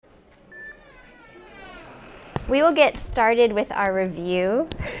We will get started with our review.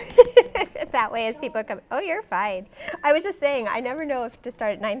 That way as people come, oh, you're fine. I was just saying, I never know if to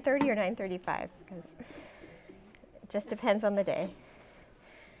start at 9:30 or 9:35, because it just depends on the day.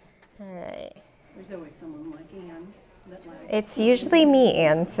 All right. There's always someone like Ann that likes. It's usually me,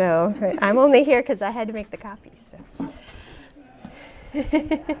 Ann, so I'm only here because I had to make the copies. So.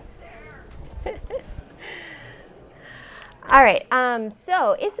 All right,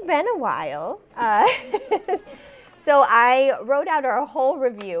 so it's been a while. So I wrote out our whole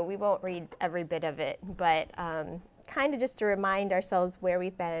review. We won't read every bit of it, but kind of just to remind ourselves where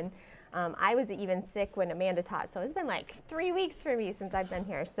we've been. I was even sick when Amanda taught, so it's been like 3 weeks for me since I've been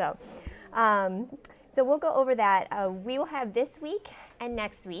here. So we'll go over that. We will have this week and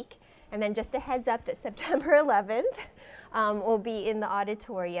next week, and then just a heads up that September 11th will be in the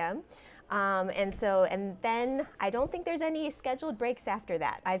auditorium. And then I don't think there's any scheduled breaks after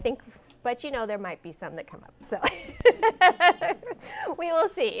that. I think, but there might be some that come up. So we will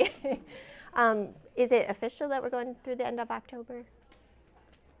see. Is it official that we're going through the end of October?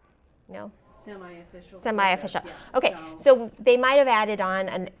 No? Semi-official. Semi-official. Yeah, Okay, so they might have added on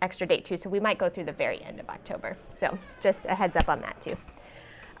an extra date too, so we might go through the very end of October. So just a heads up on that too.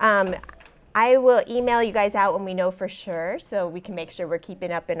 I will email you guys out when we know for sure, so we can make sure we're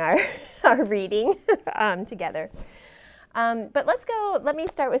keeping up in our reading together. But let me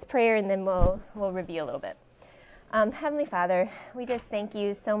start with prayer, and then we'll review a little bit. Heavenly Father, we just thank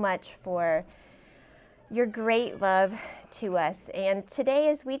you so much for your great love to us. And today,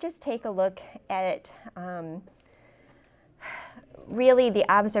 as we just take a look at really the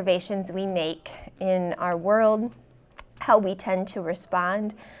observations we make in our world, how we tend to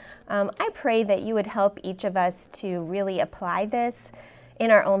respond, I pray that you would help each of us to really apply this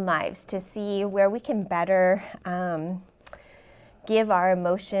in our own lives, to see where we can better give our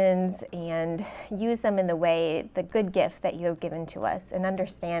emotions and use them in the good gift that you have given to us, and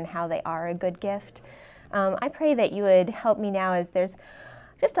understand how they are a good gift. I pray that you would help me now, as there's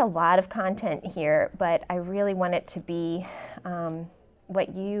just a lot of content here, but I really want it to be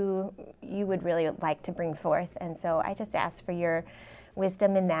what you would really like to bring forth. And so I just ask for your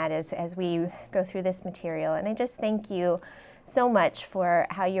wisdom in that as we go through this material. And I just thank you so much for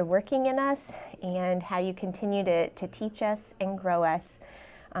how you're working in us and how you continue to teach us and grow us,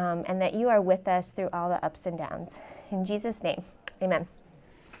 and that you are with us through all the ups and downs. In Jesus' name, amen.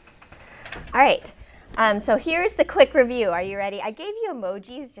 All right, so here's the quick review. Are you ready? I gave you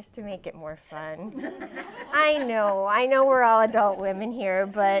emojis just to make it more fun. I know we're all adult women here,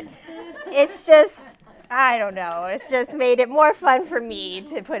 but it's just, I don't know, it's just made it more fun for me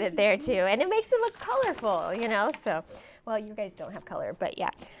to put it there too. And it makes it look colorful, so, well, you guys don't have color, but yeah.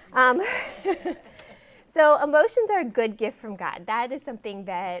 So emotions are a good gift from God. That is something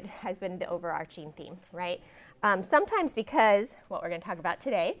that has been the overarching theme, right? Sometimes, because what we're going to talk about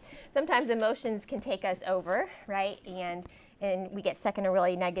today, sometimes emotions can take us over, right? And we get stuck in a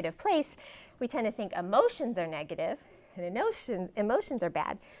really negative place. We tend to think emotions are negative and emotions are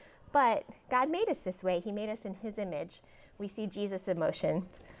bad. But God made us this way. He made us in his image. We see Jesus' emotions.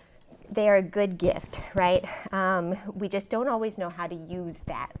 They are a good gift, right? We just don't always know how to use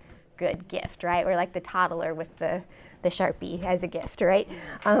that good gift, right? We're like the toddler with the Sharpie as a gift, right?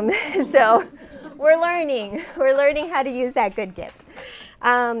 So we're learning how to use that good gift.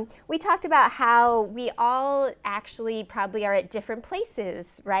 We talked about how we all actually probably are at different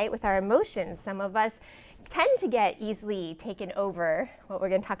places, right, with our emotions. Some of us tend to get easily taken over, what we're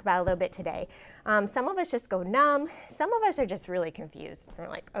going to talk about a little bit today. Some of us just go numb. Some of us are just really confused. We're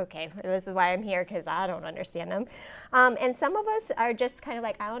like, okay, this is why I'm here, because I don't understand them. And some of us are just kind of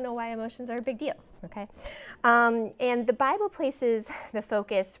like, I don't know why emotions are a big deal, okay? And the Bible places the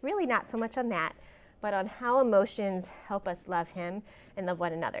focus really not so much on that, but on how emotions help us love him and love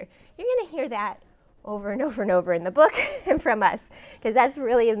one another. You're going to hear that over and over and over in the book and from us, because that's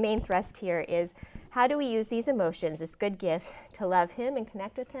really the main thrust here is, how do we use these emotions, this good gift, to love him and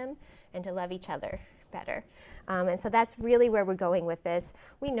connect with him and to love each other better? And so that's really where we're going with this.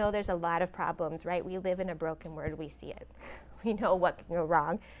 We know there's a lot of problems, right? We live in a broken world. We see it. We know what can go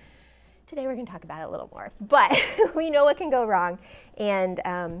wrong. Today we're going to talk about it a little more. But we know what can go wrong. And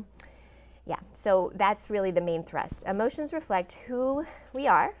so that's really the main thrust. Emotions reflect who we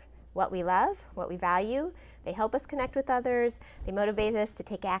are, what we love, what we value. They help us connect with others. They motivate us to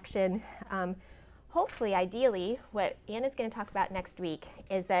take action. Hopefully, ideally, what Anna's going to talk about next week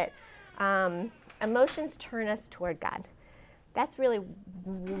is that emotions turn us toward God. That's really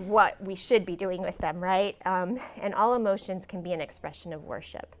what we should be doing with them, right? And all emotions can be an expression of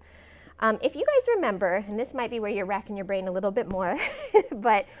worship. If you guys remember, and this might be where you're racking your brain a little bit more,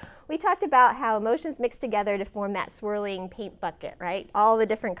 but we talked about how emotions mix together to form that swirling paint bucket, right? All the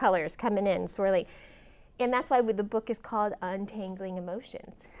different colors coming in, swirling. And that's why the book is called Untangling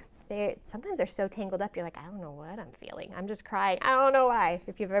Emotions. Sometimes they're so tangled up, you're like, I don't know what I'm feeling. I'm just crying. I don't know why,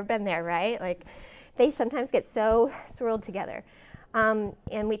 if you've ever been there, right? Like, they sometimes get so swirled together. And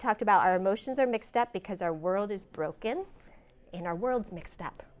we talked about our emotions are mixed up because our world is broken and our world's mixed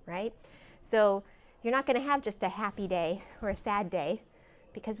up, right? So you're not going to have just a happy day or a sad day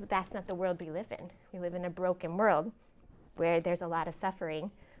because that's not the world we live in. We live in a broken world where there's a lot of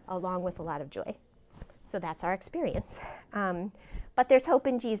suffering along with a lot of joy. So that's our experience. But there's hope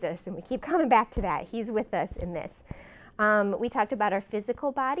in Jesus, and we keep coming back to that. He's with us in this. We talked about our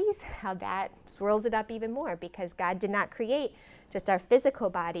physical bodies, how that swirls it up even more because God did not create just our physical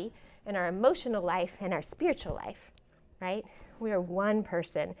body and our emotional life and our spiritual life, right? We are one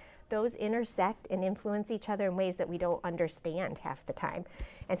person. Those intersect and influence each other in ways that we don't understand half the time.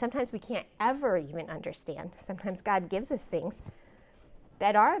 And sometimes we can't ever even understand. Sometimes God gives us things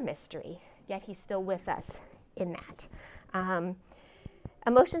that are a mystery, yet he's still with us in that.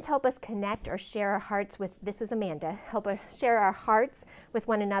 Emotions help us connect or share our hearts with, this was Amanda, help us share our hearts with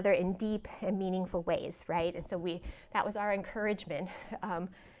one another in deep and meaningful ways, right? And so that was our encouragement.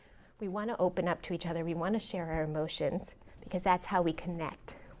 We want to open up to each other. We want to share our emotions because that's how we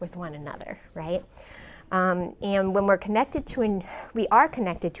connect with one another, right? And when we are connected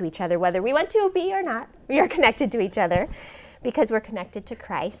to each other, whether we want to be or not, we are connected to each other because we're connected to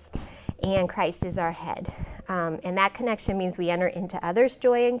Christ, and Christ is our head. And that connection means we enter into others'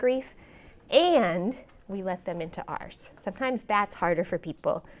 joy and grief, and we let them into ours. Sometimes that's harder for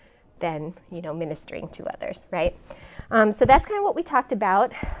people than, ministering to others, right? So that's kind of what we talked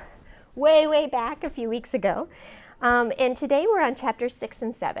about way back a few weeks ago. And today we're on chapter 6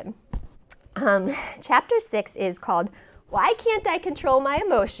 and 7. Chapter 6 is called, Why Can't I Control My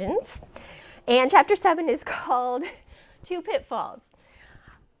Emotions? And chapter 7 is called, 2 Pitfalls.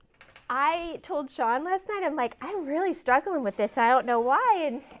 I told Sean last night, I'm like, I'm really struggling with this. I don't know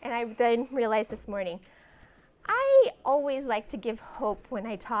why. And I then realized this morning, I always like to give hope when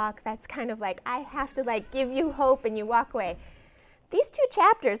I talk. That's kind of like, I have to give you hope and you walk away. These 2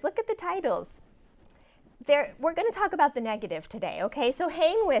 chapters, look at the titles. We're going to talk about the negative today, okay? So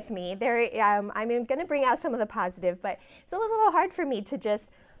hang with me. I'm going to bring out some of the positive, but it's a little hard for me to just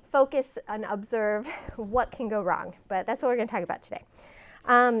focus and observe what can go wrong. But that's what we're going to talk about today.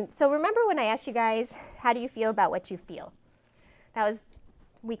 So remember when I asked you guys, how do you feel about what you feel? That was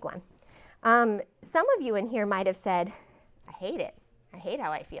week 1. Some of you in here might have said, I hate it. I hate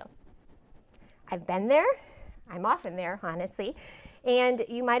how I feel. I've been there. I'm often there, honestly. And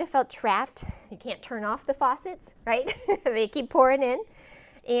you might have felt trapped. You can't turn off the faucets, right? They keep pouring in.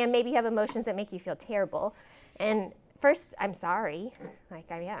 And maybe you have emotions that make you feel terrible. And first, I'm sorry. I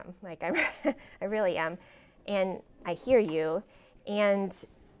am. I really am. And I hear you. And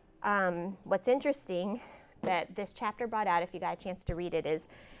what's interesting that this chapter brought out, if you got a chance to read it, is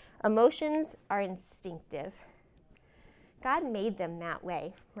emotions are instinctive. God made them that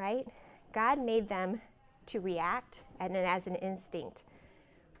way, right? God made them to react and as an instinct.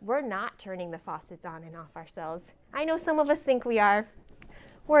 We're not turning the faucets on and off ourselves. I know some of us think we are.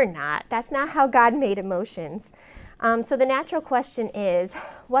 We're not. That's not how God made emotions. So the natural question is,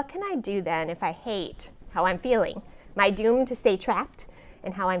 what can I do then if I hate how I'm feeling? Am I doomed to stay trapped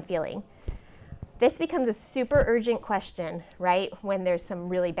in how I'm feeling? This becomes a super urgent question, right, when there's some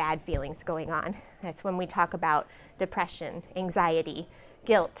really bad feelings going on. That's when we talk about depression, anxiety,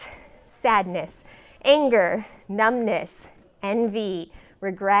 guilt, sadness, anger, numbness, envy,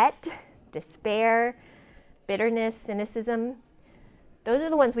 regret, despair, bitterness, cynicism. Those are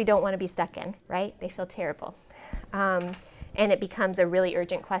the ones we don't want to be stuck in, right? They feel terrible. And it becomes a really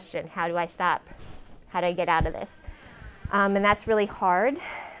urgent question. How do I stop? How do I get out of this? And that's really hard.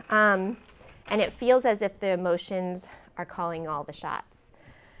 And it feels as if the emotions are calling all the shots.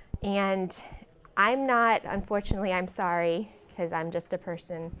 And I'm not, unfortunately, I'm sorry, because I'm just a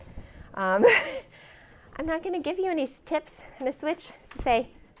person. I'm not going to give you any tips and a switch to say,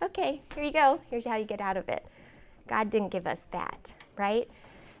 okay, here you go. Here's how you get out of it. God didn't give us that, right?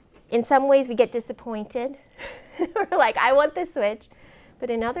 In some ways, we get disappointed. We're like, I want the switch. But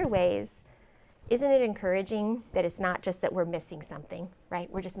in other ways, isn't it encouraging that it's not just that we're missing something, right?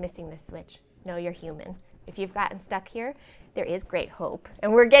 We're just missing the switch. No, you're human. If you've gotten stuck here, there is great hope.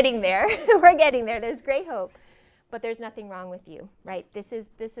 And we're getting there. We're getting there. There's great hope. But there's nothing wrong with you, right? This is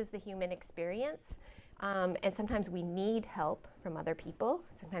the human experience. And sometimes we need help from other people.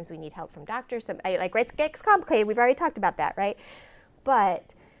 Sometimes we need help from doctors. It gets complicated. We've already talked about that, right?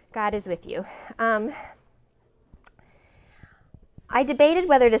 But God is with you. I debated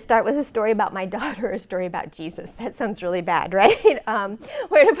whether to start with a story about my daughter or a story about Jesus. That sounds really bad, right?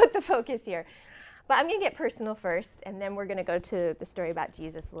 Where to put the focus here. But I'm going to get personal first, and then we're going to go to the story about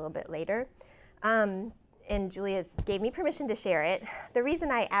Jesus a little bit later. And Julia gave me permission to share it. The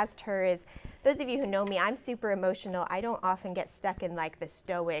reason I asked her is, those of you who know me, I'm super emotional. I don't often get stuck in like the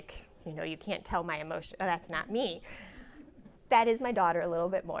stoic, you can't tell my emotion. Oh, that's not me. That is my daughter a little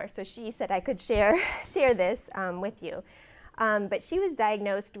bit more. So she said I could share this with you. But she was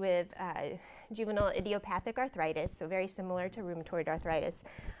diagnosed with juvenile idiopathic arthritis, so very similar to rheumatoid arthritis,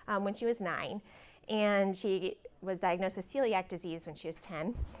 when she was 9. And she was diagnosed with celiac disease when she was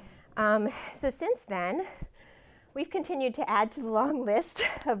 10. So since then, we've continued to add to the long list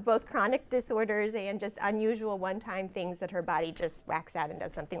of both chronic disorders and just unusual one-time things that her body just whacks out and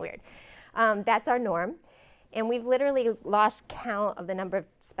does something weird. That's our norm. And we've literally lost count of the number of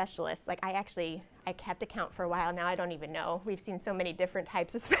specialists. Like I kept a count for a while. Now I don't even know. We've seen so many different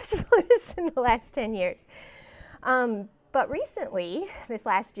types of specialists in the last 10 years. But recently, this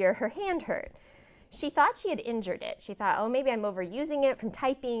last year, her hand hurt. She thought she had injured it. She thought, oh, maybe I'm overusing it from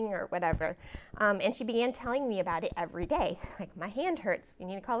typing or whatever. And she began telling me about it every day. Like, my hand hurts. We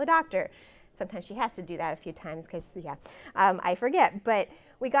need to call the doctor. Sometimes she has to do that a few times because, I forget. But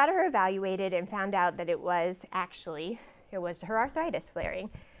we got her evaluated and found out that it was her arthritis flaring.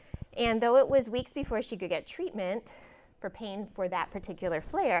 And though it was weeks before she could get treatment for pain for that particular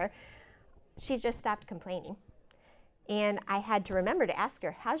flare, she just stopped complaining. And I had to remember to ask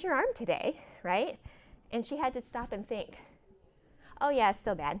her, how's your arm today, right? And she had to stop and think, oh yeah, it's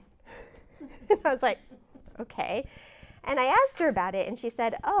still bad. I was like, okay. And I asked her about it, and she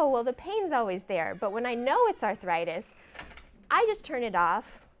said, oh, well, the pain's always there. But when I know it's arthritis, I just turn it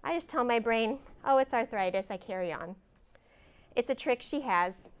off. I just tell my brain, oh, it's arthritis, I carry on. It's a trick she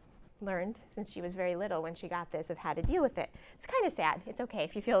has learned since she was very little when she got this of how to deal with it. It's kind of sad. It's okay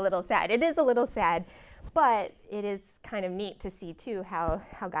if you feel a little sad. It is a little sad, but it is kind of neat to see, too, how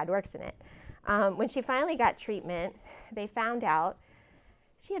God works in it. When she finally got treatment, they found out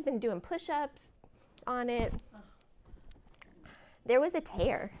she had been doing push-ups on it. There was a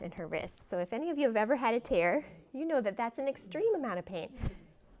tear in her wrist. So if any of you have ever had a tear, you know that that's an extreme amount of pain.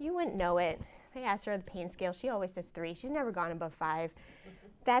 You wouldn't know it. They asked her the pain scale. She always says 3. She's never gone above 5.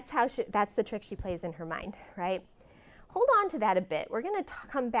 That's the trick she plays in her mind, right? Hold on to that a bit. We're going to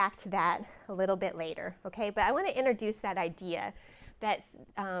come back to that a little bit later, okay? But I want to introduce that idea that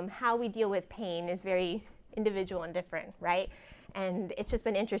how we deal with pain is very individual and different, right? And it's just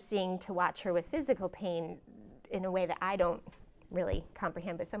been interesting to watch her with physical pain in a way that I don't really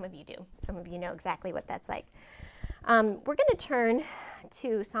comprehend, but some of you do. Some of you know exactly what that's like. We're going to turn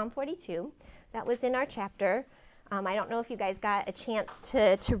to Psalm 42. That was in our chapter. I don't know if you guys got a chance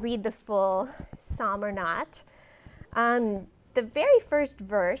to read the full psalm or not. The very first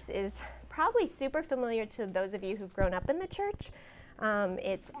verse is probably super familiar to those of you who've grown up in the church.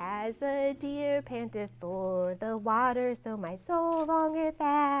 It's, as the deer panteth for the water, so my soul longeth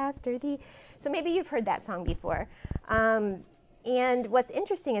after thee. So maybe you've heard that song before. And what's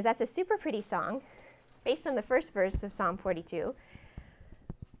interesting is that's a super pretty song based on the first verse of Psalm 42.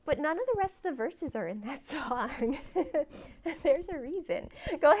 But none of the rest of the verses are in that song. There's a reason.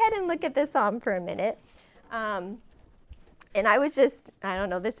 Go ahead and look at this psalm for a minute. And I was just, I don't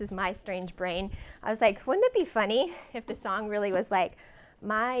know, this is my strange brain. I was like, wouldn't it be funny if the song really was like,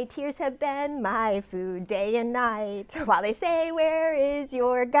 my tears have been my food day and night, while they say, where is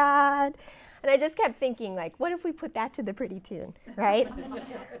your God? And I just kept thinking, like, what if we put that to the pretty tune, right?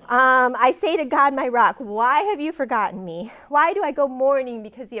 I say to God, my rock, why have you forgotten me? Why do I go mourning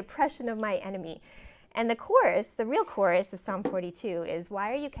because the oppression of my enemy? And the chorus, the real chorus of Psalm 42 is,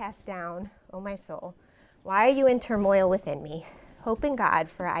 why are you cast down, O my soul? Why are you in turmoil within me? Hope in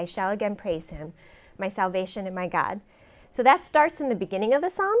God, for I shall again praise him, my salvation and my God. So that starts in the beginning of the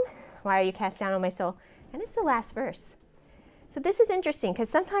psalm. Why are you cast down, O my soul? And it's the last verse. So this is interesting because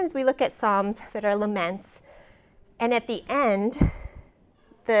sometimes we look at psalms that are laments, and at the end,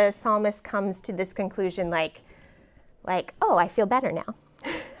 the psalmist comes to this conclusion like, oh, I feel better now.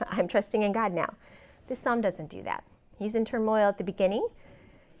 I'm trusting in God now. This psalm doesn't do that. He's in turmoil at the beginning.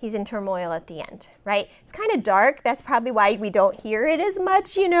 He's in turmoil at the end, right? It's kind of dark. That's probably why we don't hear it as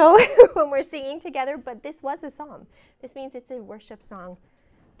much, when we're singing together. But this was a psalm. This means it's a worship song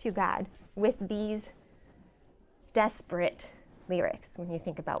to God with these desperate lyrics when you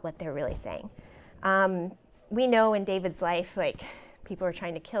think about what they're really saying. We know in David's life, people were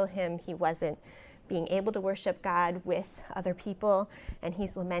trying to kill him. He wasn't being able to worship God with other people, and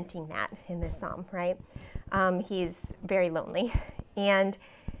he's lamenting that in this psalm, right? He's very lonely. And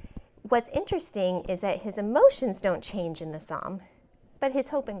what's interesting is that his emotions don't change in the psalm, but his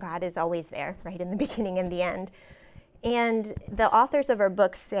hope in God is always there, right, in the beginning and the end. And the authors of our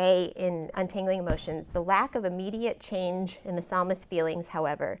book say in Untangling Emotions, the lack of immediate change in the psalmist's feelings,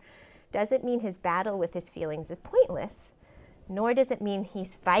 however, doesn't mean his battle with his feelings is pointless, nor does it mean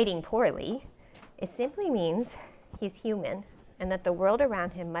he's fighting poorly. It simply means he's human, and that the world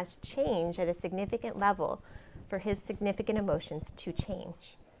around him must change at a significant level for his significant emotions to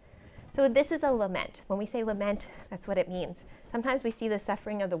change. So this is a lament. When we say lament, that's what it means. Sometimes we see the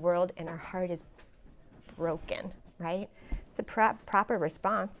suffering of the world and our heart is broken, right? It's a proper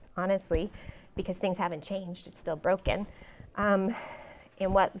response, honestly, because things haven't changed. It's still broken. And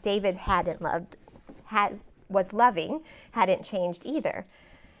what David was loving hadn't changed either.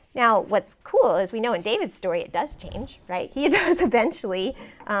 Now, what's cool is we know in David's story it does change, right? He does eventually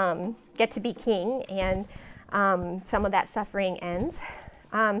get to be king, and some of that suffering ends.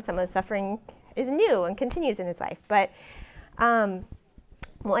 Some of the suffering is new and continues in his life. But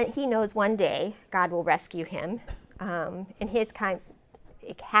he knows one day God will rescue him.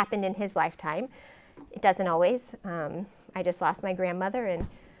 It happened in his lifetime. It doesn't always. I just lost my grandmother, and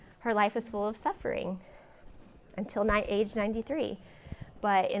her life was full of suffering until age 93.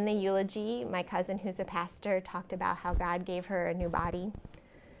 But in the eulogy, my cousin, who's a pastor, talked about how God gave her a new body,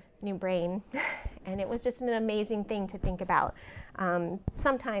 new brain, and it was just an amazing thing to think about.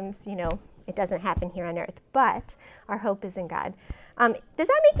 Sometimes, it doesn't happen here on earth, but our hope is in God. Does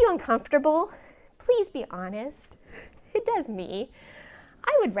that make you uncomfortable? Please be honest. It does me.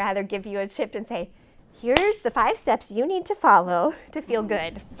 I would rather give you a tip and say, here's the 5 steps you need to follow to feel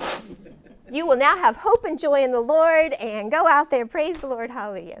good. You will now have hope and joy in the Lord, and go out there, praise the Lord,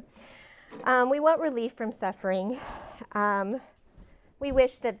 hallelujah. We want relief from suffering. We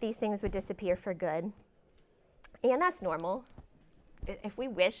wish that these things would disappear for good, and that's normal. If we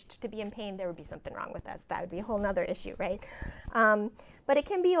wished to be in pain, there would be something wrong with us. That would be a whole nother issue, right? But it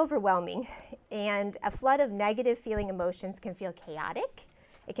can be overwhelming, and a flood of negative feeling emotions can feel chaotic.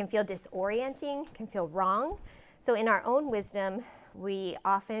 It can feel disorienting, can feel wrong. So in our own wisdom, we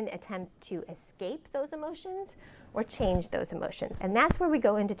often attempt to escape those emotions or change those emotions. And that's where we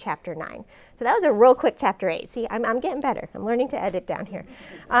go into chapter 9. So that was a real quick chapter 8. See, I'm getting better. I'm learning to edit down here.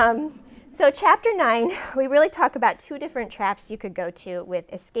 So chapter 9, we really talk about 2 different traps you could go to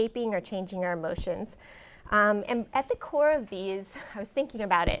with escaping or changing our emotions. And at the core of these, I was thinking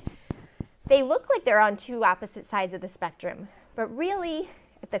about it, they look like they're on 2 opposite sides of the spectrum. But really,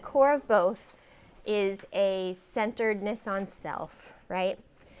 at the core of both is a centeredness on self, right?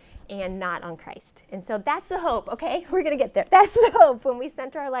 And not on Christ. And so that's the hope, okay? We're going to get there. That's the hope when we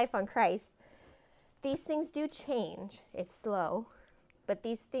center our life on Christ. These things do change. It's slow, but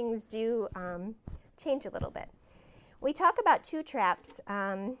these things do change a little bit. We talk about 2 traps.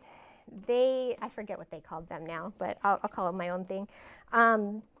 I forget what they called them now, but I'll call them my own thing.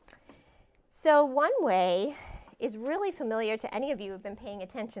 So one way is really familiar to any of you who have been paying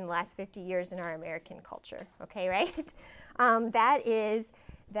attention the last 50 years in our American culture, okay, right? That is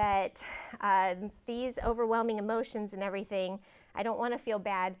that these overwhelming emotions and everything, I don't want to feel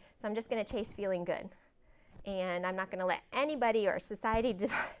bad, so I'm just going to chase feeling good. And I'm not going to let anybody or society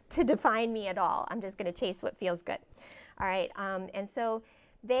to define me at all. I'm just going to chase what feels good, all right? And so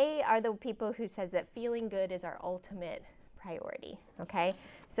they are the people who says that feeling good is our ultimate priority, okay?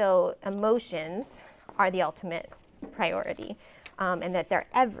 So emotions are the ultimate priority, and that they're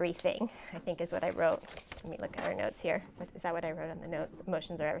everything, I think is what I wrote. Let me look at our notes here. Is that what I wrote on the notes?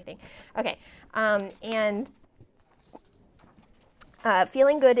 Emotions are everything. Okay, and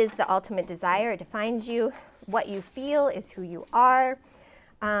feeling good is the ultimate desire. It defines you. What you feel is who you are.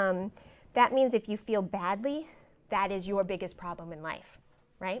 That means if you feel badly, that is your biggest problem in life,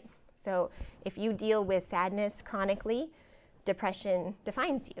 right? So if you deal with sadness chronically, depression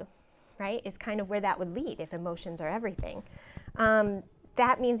defines you, right? Is kind of where that would lead if emotions are everything.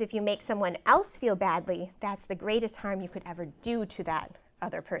 That means if you make someone else feel badly, that's the greatest harm you could ever do to that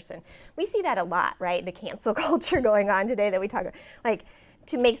other person. We see that a lot, right? The cancel culture going on today that we talk about. Like,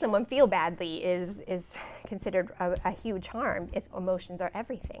 to make someone feel badly is considered a huge harm if emotions are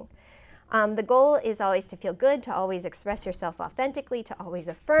everything. The goal is always to feel good, to always express yourself authentically, to always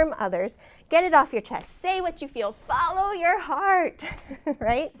affirm others. Get it off your chest. Say what you feel. Follow your heart,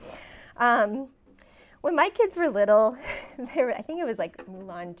 right? When my kids were little, I think it was like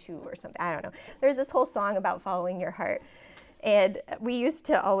Mulan 2 or something. I don't know. There's this whole song about following your heart. And we used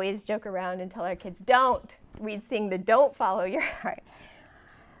to always joke around and tell our kids, don't. We'd sing the don't follow your heart.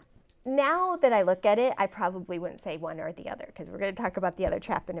 Now that I look at it, I probably wouldn't say one or the other, because we're going to talk about the other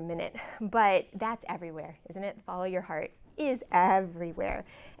trap in a minute. But that's everywhere, isn't it? Follow your heart is everywhere.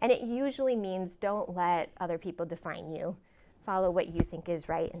 And it usually means don't let other people define you. follow what you think is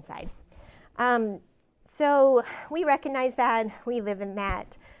right inside. So we recognize that, we live in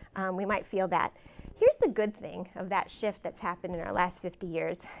that, we might feel that. Here's the good thing of that shift that's happened in our last 50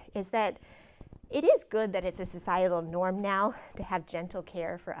 years is that it is good that it's a societal norm now to have gentle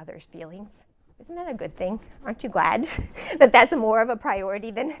care for others' feelings. Isn't that a good thing? Aren't you glad that that's more of a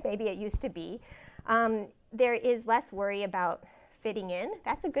priority than maybe it used to be? There is less worry about fitting in.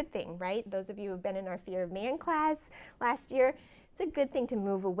 That's a good thing, right? Those of you who've been in our Fear of Man class last year, it's a good thing to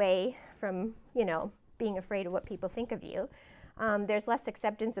move away from, being afraid of what people think of you. There's less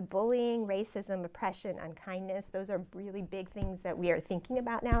acceptance of bullying, racism, oppression, unkindness. Those are really big things that we are thinking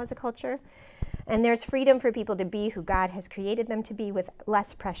about now as a culture. And there's freedom for people to be who God has created them to be with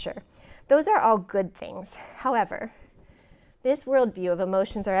less pressure. Those are all good things. However, this worldview of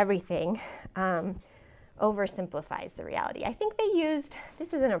emotions are everything oversimplifies the reality. I think they used,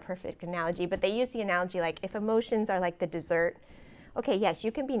 this isn't a perfect analogy, but they used the analogy like if emotions are like the dessert, okay, yes,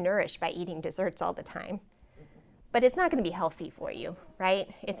 you can be nourished by eating desserts all the time, but it's not going to be healthy for you,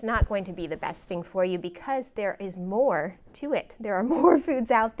 right? It's not going to be the best thing for you because there is more to it. There are more foods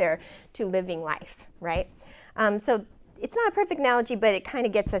out there to living life, right? So it's not a perfect analogy, but it kind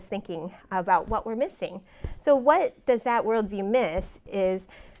of gets us thinking about what we're missing. So what does that worldview miss is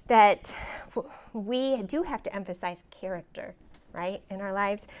that we do have to emphasize character, right, in our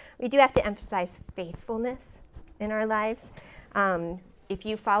lives. We do have to emphasize faithfulness in our lives. If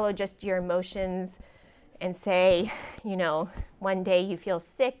you follow just your emotions and say, one day you feel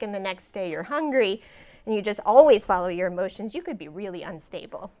sick and the next day you're hungry, and you just always follow your emotions, you could be really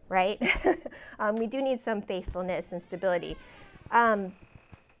unstable, right? We do need some faithfulness and stability.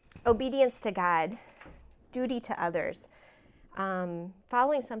 Obedience to God, duty to others,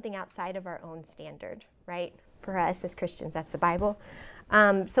 following something outside of our own standard, right? For us as Christians, that's the Bible.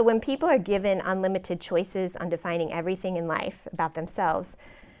 So when people are given unlimited choices on defining everything in life about themselves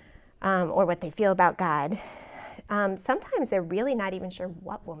or what they feel about God, sometimes they're really not even sure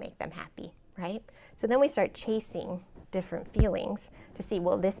what will make them happy, right? So then we start chasing different feelings to see,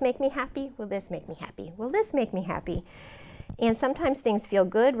 will this make me happy? Will this make me happy? Will this make me happy? And sometimes things feel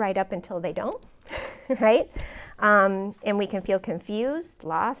good right up until they don't, right? And we can feel confused,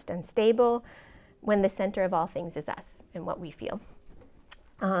 lost, unstable when the center of all things is us and what we feel.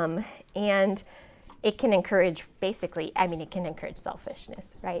 And it can encourage, it can encourage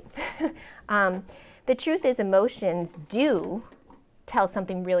selfishness, right? The truth is emotions do tell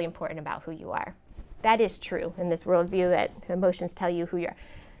something really important about who you are. That is true in this worldview that emotions tell you who you are.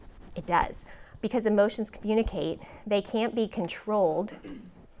 It does. Because emotions communicate, they can't be controlled.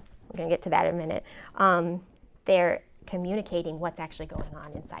 We're going to get to that in a minute. They're communicating what's actually going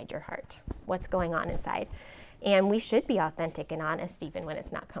on inside your heart, what's going on inside. And we should be authentic and honest even when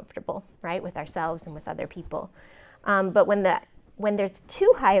it's not comfortable, right, with ourselves and with other people. But when there's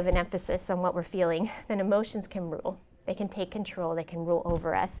too high of an emphasis on what we're feeling, then emotions can rule. They can take control. They can rule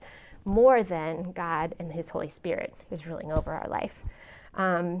over us more than God and His Holy Spirit is ruling over our life.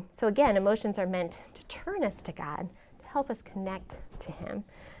 So again, emotions are meant to turn us to God, to help us connect to Him.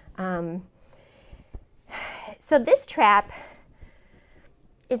 So this trap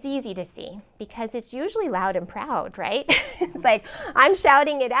is easy to see because it's usually loud and proud, right? It's like, I'm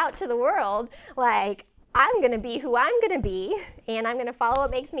shouting it out to the world, like, I'm going to be who I'm going to be, and I'm going to follow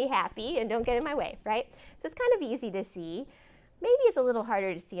what makes me happy, and don't get in my way, right? So it's kind of easy to see. Maybe it's a little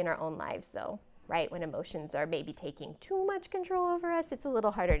harder to see in our own lives, though, right? When emotions are maybe taking too much control over us, it's a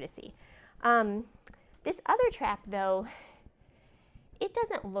little harder to see. This other trap, though, it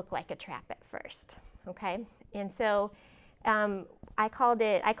doesn't look like a trap at first, okay? And so I called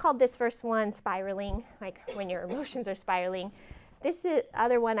this first one spiraling, like when your emotions are spiraling. This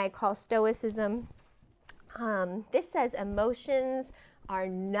other one I call stoicism. This says emotions are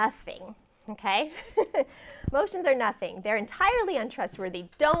nothing, okay? Emotions are nothing. They're entirely untrustworthy.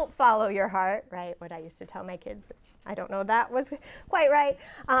 Don't follow your heart, right? What I used to tell my kids, which I don't know that was quite right.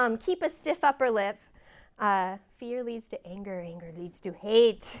 Keep a stiff upper lip. Fear leads to anger. Anger leads to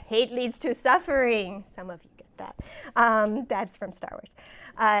hate. Hate leads to suffering. Some of you get that. That's from Star Wars.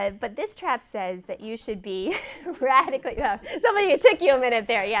 But this trap says that you should be radically... somebody, it took you a minute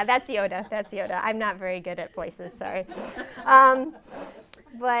there. Yeah, that's Yoda. That's Yoda. I'm not very good at voices, sorry.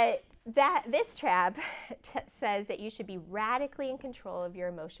 But this trap says that you should be radically in control of your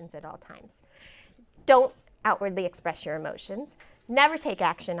emotions at all times. Don't outwardly express your emotions. Never take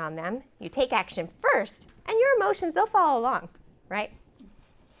action on them. You take action first, and your emotions, they'll follow along, right?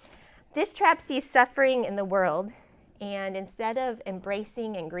 This trap sees suffering in the world, and instead of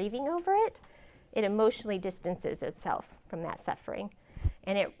embracing and grieving over it, it emotionally distances itself from that suffering.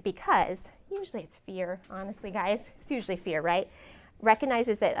 Because usually it's fear, honestly, guys. It's usually fear, right?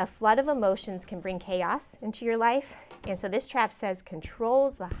 Recognizes that a flood of emotions can bring chaos into your life. And so this trap says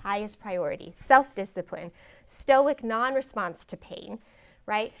control's the highest priority. Self-discipline, stoic non-response to pain,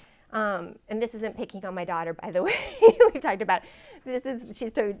 right? And this isn't picking on my daughter, by the way. We've talked about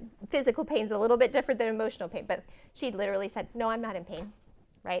she's told physical pain's a little bit different than emotional pain, but she literally said, no, I'm not in pain,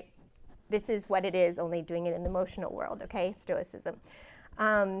 right? This is what it is, only doing it in the emotional world, okay? Stoicism.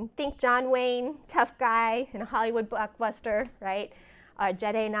 Think John Wayne, tough guy in a Hollywood blockbuster, right?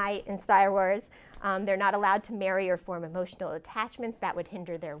 Jedi Knight in Star Wars. They're not allowed to marry or form emotional attachments that would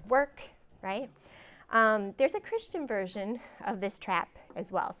hinder their work, right? There's a Christian version of this trap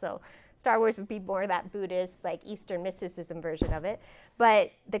as well. So Star Wars would be more that Buddhist, like Eastern mysticism version of it.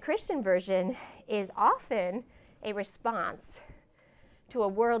 But the Christian version is often a response to a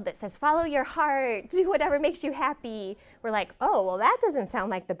world that says, follow your heart, do whatever makes you happy. We're like, oh, well, that doesn't sound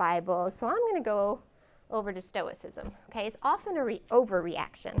like the Bible, so I'm going to go over to Stoicism. Okay, it's often a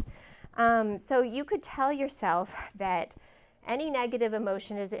overreaction. So you could tell yourself that any negative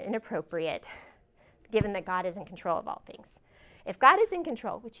emotion is inappropriate, given that God is in control of all things. If God is in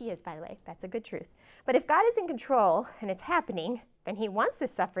control, which he is, by the way, that's a good truth. But if God is in control and it's happening, then he wants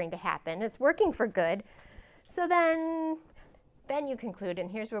this suffering to happen. It's working for good. So then you conclude, and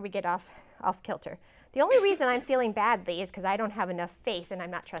here's where we get off kilter. The only reason I'm feeling badly is because I don't have enough faith and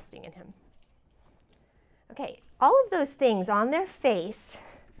I'm not trusting in him. Okay, all of those things on their face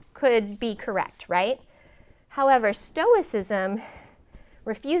could be correct, right? However, Stoicism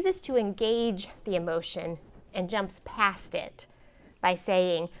refuses to engage the emotion and jumps past it by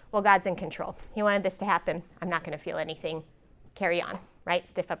saying, well, God's in control. He wanted this to happen. I'm not going to feel anything. Carry on, right?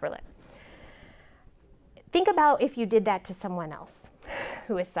 Stiff upper lip. Think about if you did that to someone else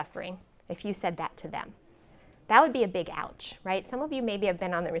who is suffering, if you said that to them. That would be a big ouch, right? Some of you maybe have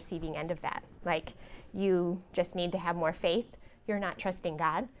been on the receiving end of that. Like, you just need to have more faith. You're not trusting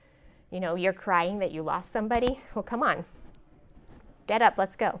God. You know, you're crying that you lost somebody. Well, come on. Get up,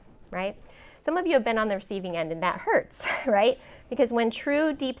 let's go, right? Some of you have been on the receiving end, and that hurts, right? Because when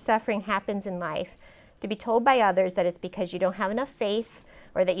true, deep suffering happens in life, to be told by others that it's because you don't have enough faith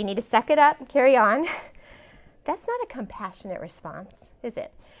or that you need to suck it up and carry on, that's not a compassionate response, is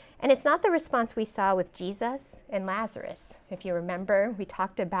it? And it's not the response we saw with Jesus and Lazarus. If you remember, we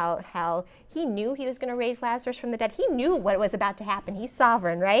talked about how he knew he was going to raise Lazarus from the dead. He knew what was about to happen. He's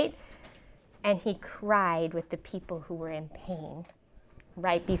sovereign, right? And he cried with the people who were in pain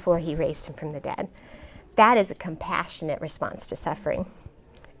right before he raised him from the dead. That is a compassionate response to suffering.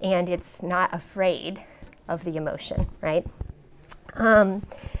 And it's not afraid of the emotion, right? And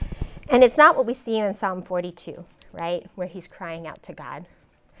it's not what we see in Psalm 42, right? Where he's crying out to God.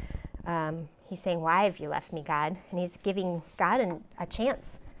 He's saying, why have you left me, God? And he's giving God a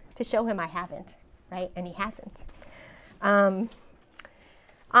chance to show him I haven't, right? And he hasn't.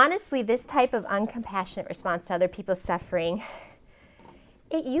 Honestly, this type of uncompassionate response to other people's suffering,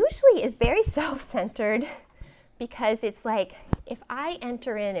 it usually is very self-centered, because it's like, if I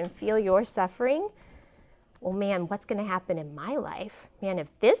enter in and feel your suffering, well, man, what's going to happen in my life? Man, if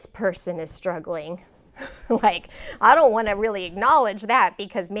this person is struggling, like, I don't want to really acknowledge that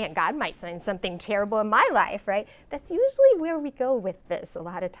because, man, God might send something terrible in my life, right? That's usually where we go with this a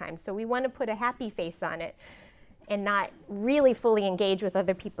lot of times. So we want to put a happy face on it and not really fully engage with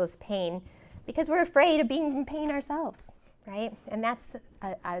other people's pain because we're afraid of being in pain ourselves, right? And that's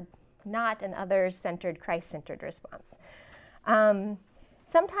not an others-centered, Christ-centered response.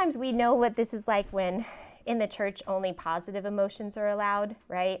 Sometimes we know what this is like when in the church only positive emotions are allowed,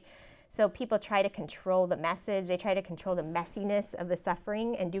 right? So people try to control the message. They try to control the messiness of the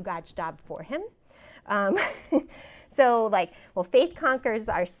suffering and do God's job for him. So like, well, faith conquers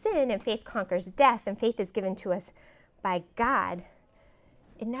our sin and faith conquers death, and faith is given to us by God.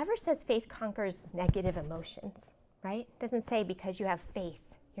 It never says faith conquers negative emotions, right? It doesn't say because you have faith,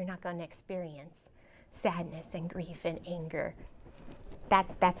 you're not going to experience sadness and grief and anger.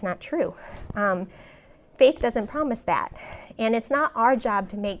 That's not true. Faith doesn't promise that. And it's not our job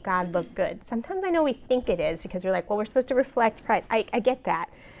to make God look good. Sometimes I know we think it is because we're like, well, we're supposed to reflect Christ. I get that.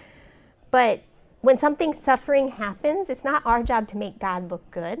 But when something suffering happens, it's not our job to make God look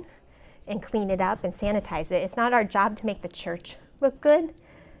good and clean it up and sanitize it. It's not our job to make the church look good.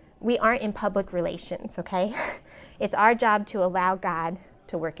 We aren't in public relations, okay? It's our job to allow God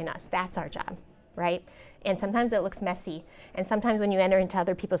to work in us. That's our job, right? And sometimes it looks messy. And sometimes when you enter into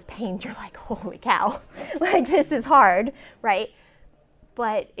other people's pain, you're like, holy cow, like this is hard, right?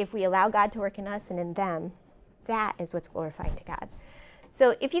 But if we allow God to work in us and in them, that is what's glorifying to God.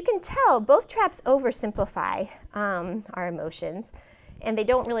 So if you can tell, both traps oversimplify our emotions. and they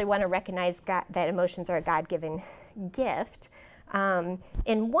don't really want to recognize that emotions are a God-given gift.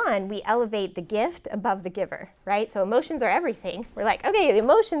 In one, we elevate the gift above the giver, right? So emotions are everything. We're like, okay, the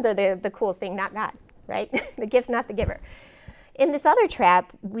emotions are the cool thing, not God, right? The gift, not the giver. In this other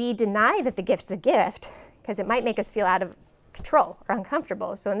trap, we deny that the gift's a gift because it might make us feel out of control or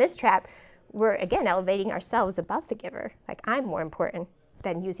uncomfortable. So in this trap, we're, again, elevating ourselves above the giver. Like, I'm more important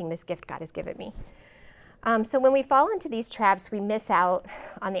than using this gift God has given me. So when we fall into these traps, we miss out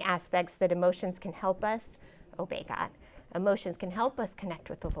on the aspects that emotions can help us obey God. Emotions can help us connect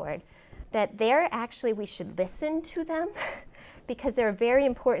with the Lord. That we should listen to them because they're a very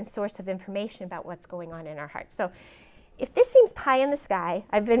important source of information about what's going on in our hearts. So if this seems pie in the sky,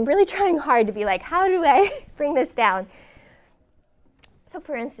 I've been really trying hard to be like, how do I bring this down? So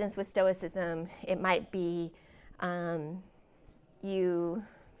for instance, with Stoicism, it might be you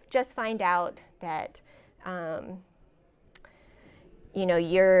just find out that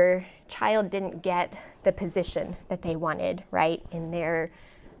your child didn't get the position that they wanted, right,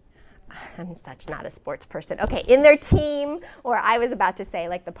 I'm such not a sports person. Okay, in their team, or I was about to say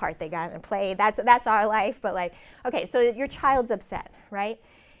like the part they got in a play. That's our life, but like, okay, so your child's upset, right?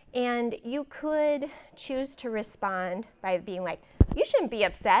 And you could choose to respond by being like, you shouldn't be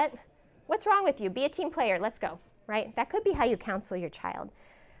upset. What's wrong with you? Be a team player. Let's go, right? That could be how you counsel your child.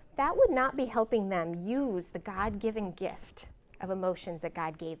 That would not be helping them use the God-given gift of emotions that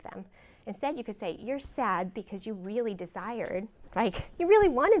God gave them. Instead, you could say, you're sad because you really desired, like, you really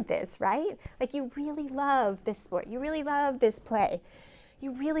wanted this, right? Like, you really love this sport. You really love this play.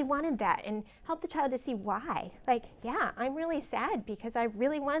 You really wanted that, and help the child to see why. Like, yeah, I'm really sad because I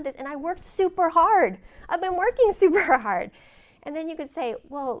really wanted this, and I worked super hard. I've been working super hard. And then you could say,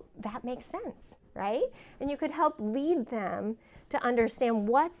 well, that makes sense, right? And you could help lead them to understand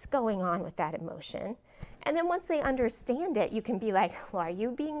what's going on with that emotion. And then once they understand it, you can be like, well, are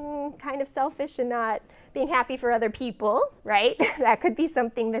you being kind of selfish and not being happy for other people, right? That could be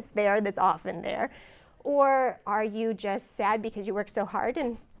something that's often there. Or are you just sad because you worked so hard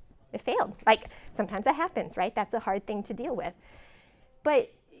and it failed? Like, sometimes that happens, right? That's a hard thing to deal with.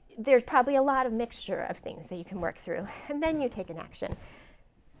 But there's probably a lot of mixture of things that you can work through. And then you take an action.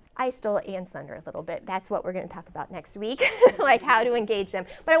 I stole Anne's thunder a little bit. That's what we're going to talk about next week, like how to engage them.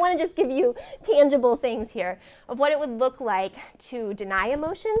 But I want to just give you tangible things here of what it would look like to deny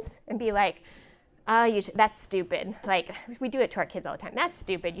emotions and be like, that's stupid. Like, we do it to our kids all the time. That's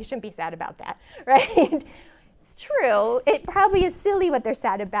stupid. You shouldn't be sad about that, right? It's true. It probably is silly what they're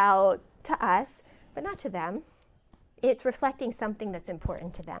sad about to us, but not to them. It's reflecting something that's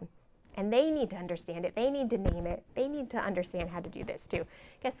important to them. And they need to understand it. They need to name it. They need to understand how to do this too.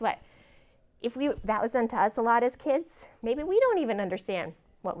 Guess what? If that was done to us a lot as kids, maybe we don't even understand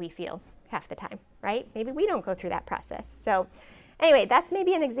what we feel half the time, right? Maybe we don't go through that process. So anyway, that's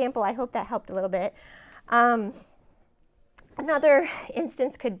maybe an example. I hope that helped a little bit. Another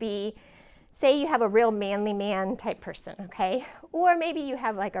instance could be, say you have a real manly man type person, okay? Or maybe you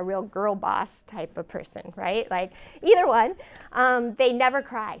have like a real girl boss type of person, right? Like either one. They never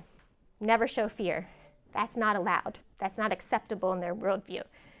cry. Never show fear. That's not allowed. That's not acceptable in their worldview.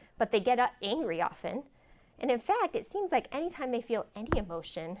 But they get angry often. And in fact, it seems like anytime they feel any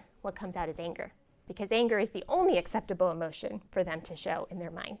emotion, what comes out is anger. Because anger is the only acceptable emotion for them to show in their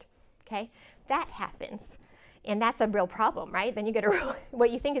mind. Okay? That happens. And that's a real problem, right? Then you get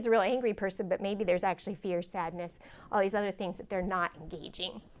what you think is a real angry person, but maybe there's actually fear, sadness, all these other things that they're not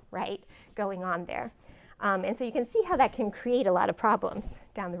engaging, right? Going on there. And so you can see how that can create a lot of problems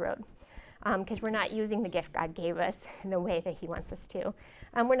down the road. Because we're not using the gift God gave us in the way that he wants us to.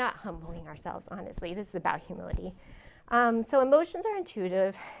 We're not humbling ourselves, honestly. This is about humility. So emotions are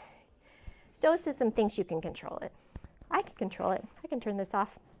intuitive. Stoicism thinks you can control it. I can control it. I can turn this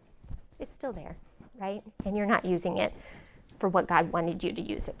off. It's still there, right? And you're not using it for what God wanted you to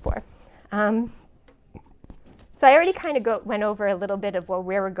use it for. So I already kind of went over a little bit of where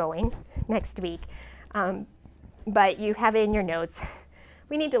we're going next week. But you have it in your notes.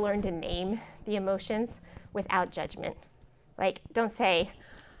 We need to learn to name the emotions without judgment. Like, don't say,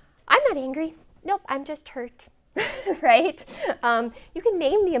 I'm not angry. Nope, I'm just hurt, right? You can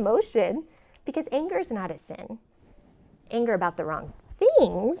name the emotion because anger is not a sin. Anger about the wrong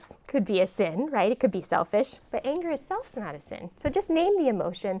things could be a sin, right? It could be selfish, but anger itself is not a sin. So just name the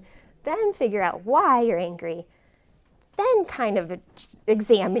emotion, then figure out why you're angry, then kind of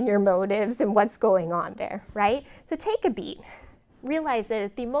examine your motives and what's going on there, right? So take a beat. Realize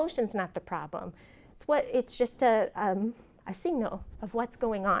that the emotion's not the problem. It's just a signal of what's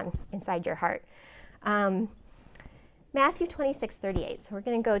going on inside your heart. Matthew 26:38. So we're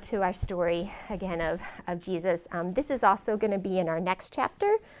going to go to our story again of Jesus. This is also going to be in our next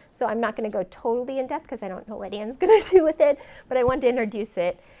chapter. So I'm not going to go totally in depth because I don't know what Anne's going to do with it. But I wanted to introduce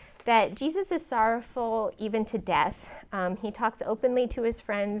it. That Jesus is sorrowful even to death. He talks openly to his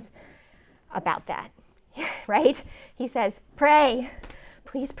friends about that, right? He says, pray,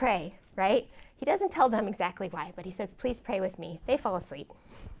 please pray, right? He doesn't tell them exactly why, but he says, please pray with me. They fall asleep.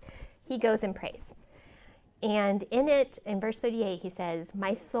 He goes and prays. And in it, in verse 38, he says,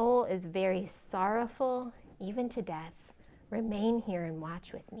 my soul is very sorrowful, even to death. Remain here and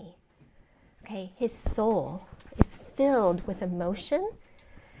watch with me. Okay, his soul is filled with emotion,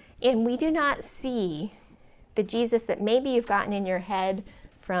 and we do not see the Jesus that maybe you've gotten in your head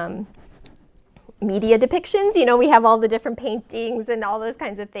from media depictions. You know, we have all the different paintings and all those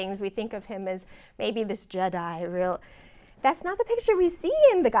kinds of things. We think of him as maybe this Jedi, real. That's not the picture we see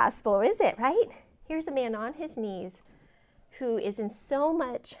in the gospel, is it, right? Here's a man on his knees who is in so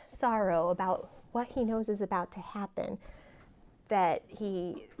much sorrow about what he knows is about to happen that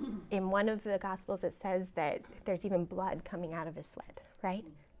he, in one of the gospels, it says that there's even blood coming out of his sweat, right?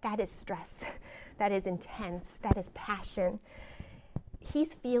 That is stress. That is intense. That is passion.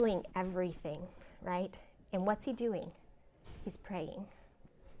 He's feeling everything, right? And what's he doing? He's praying.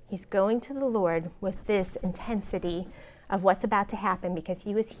 He's going to the Lord with this intensity of what's about to happen because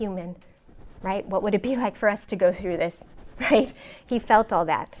he was human, right? What would it be like for us to go through this, right? He felt all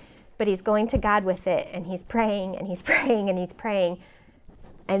that. But he's going to God with it, and he's praying, and he's praying, and he's praying.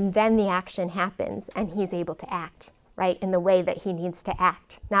 And then the action happens, and he's able to act, right, in the way that he needs to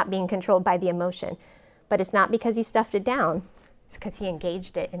act, not being controlled by the emotion. But it's not because he stuffed it down. It's because he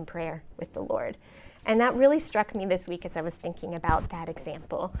engaged it in prayer with the Lord. And that really struck me this week as I was thinking about that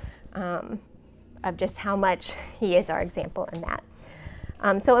example of just how much he is our example in that.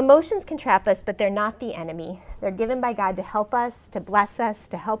 So emotions can trap us, but they're not the enemy. They're given by God to help us, to bless us,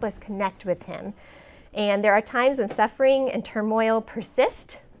 to help us connect with him. And there are times when suffering and turmoil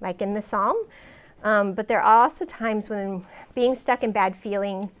persist, like in the psalm, but there are also times when being stuck in bad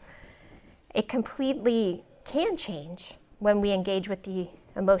feeling, it completely can change when we engage with the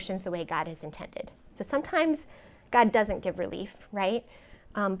emotions the way God has intended. So sometimes God doesn't give relief, right?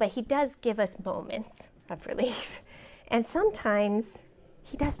 But he does give us moments of relief. And sometimes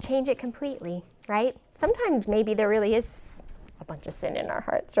he does change it completely, right? Sometimes maybe there really is a bunch of sin in our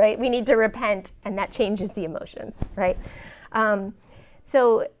hearts, right? We need to repent, and that changes the emotions, right?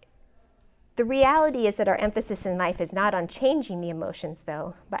 So the reality is that our emphasis in life is not on changing the emotions,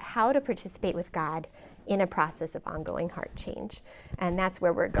 though, but how to participate with God in a process of ongoing heart change. And that's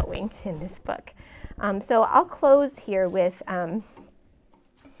where we're going in this book. So I'll close here with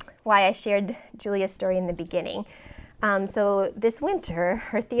why I shared Julia's story in the beginning. So this winter,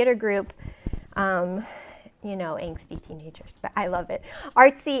 her theater group, angsty teenagers, but I love it.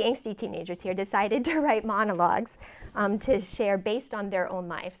 Artsy, angsty teenagers here decided to write monologues to share based on their own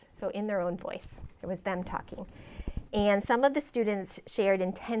lives, so in their own voice. It was them talking. And some of the students shared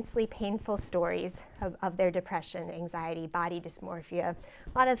intensely painful stories of their depression, anxiety, body dysmorphia,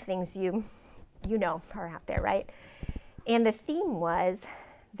 a lot of things you know are out there, right? And the theme was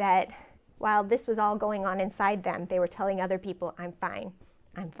that while this was all going on inside them, they were telling other people, I'm fine,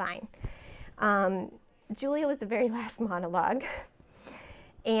 I'm fine. Julia was the very last monologue.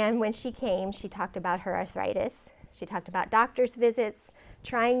 And when she came, she talked about her arthritis. She talked about doctor's visits,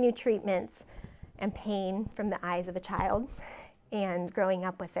 trying new treatments, and pain from the eyes of a child and growing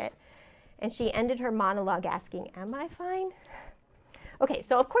up with it. And she ended her monologue asking, am I fine? Okay,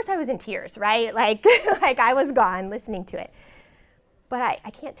 so of course I was in tears, right? Like I was gone listening to it. But I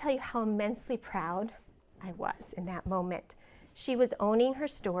can't tell you how immensely proud I was in that moment. She was owning her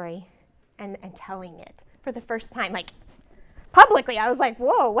story and telling it for the first time, like publicly. I was like,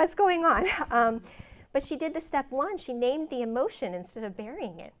 whoa, what's going on? But she did the step one. She named the emotion instead of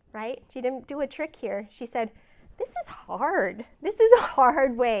burying it, right? She didn't do a trick here. She said, this is hard. This is a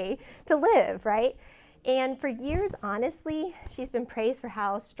hard way to live, right? And for years, honestly, she's been praised for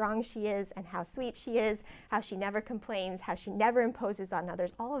how strong she is and how sweet she is, how she never complains, how she never imposes on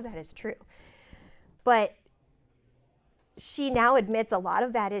others. All of that is true. But she now admits a lot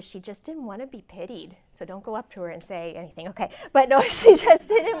of that is she just didn't want to be pitied. So don't go up to her and say anything, okay? But no, she just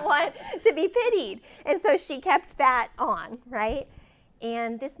didn't want to be pitied. And so she kept that on, right?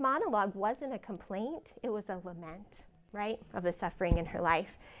 And this monologue wasn't a complaint. It was a lament, right, of the suffering in her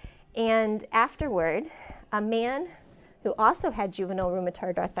life. And afterward, a man who also had juvenile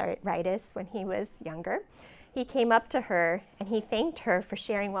rheumatoid arthritis when he was younger, he came up to her and he thanked her for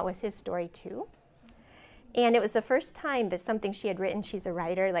sharing what was his story too. And it was the first time that something she had written, she's a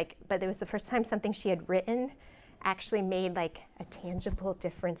writer, but it was the first time something she had written actually made like a tangible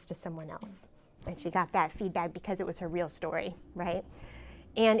difference to someone else. And she got that feedback because it was her real story, right?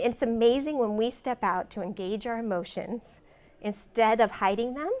 And it's amazing when we step out to engage our emotions instead of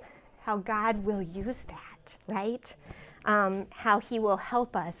hiding them, how God will use that, right? How he will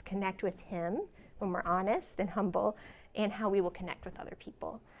help us connect with him when we're honest and humble, and how we will connect with other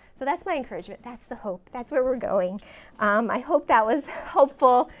people. So that's my encouragement. That's the hope. That's where we're going. I hope that was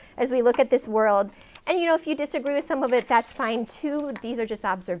helpful as we look at this world. And if you disagree with some of it, that's fine too. These are just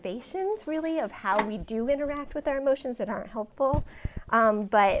observations, really, of how we do interact with our emotions that aren't helpful.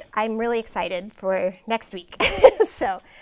 But I'm really excited for next week. So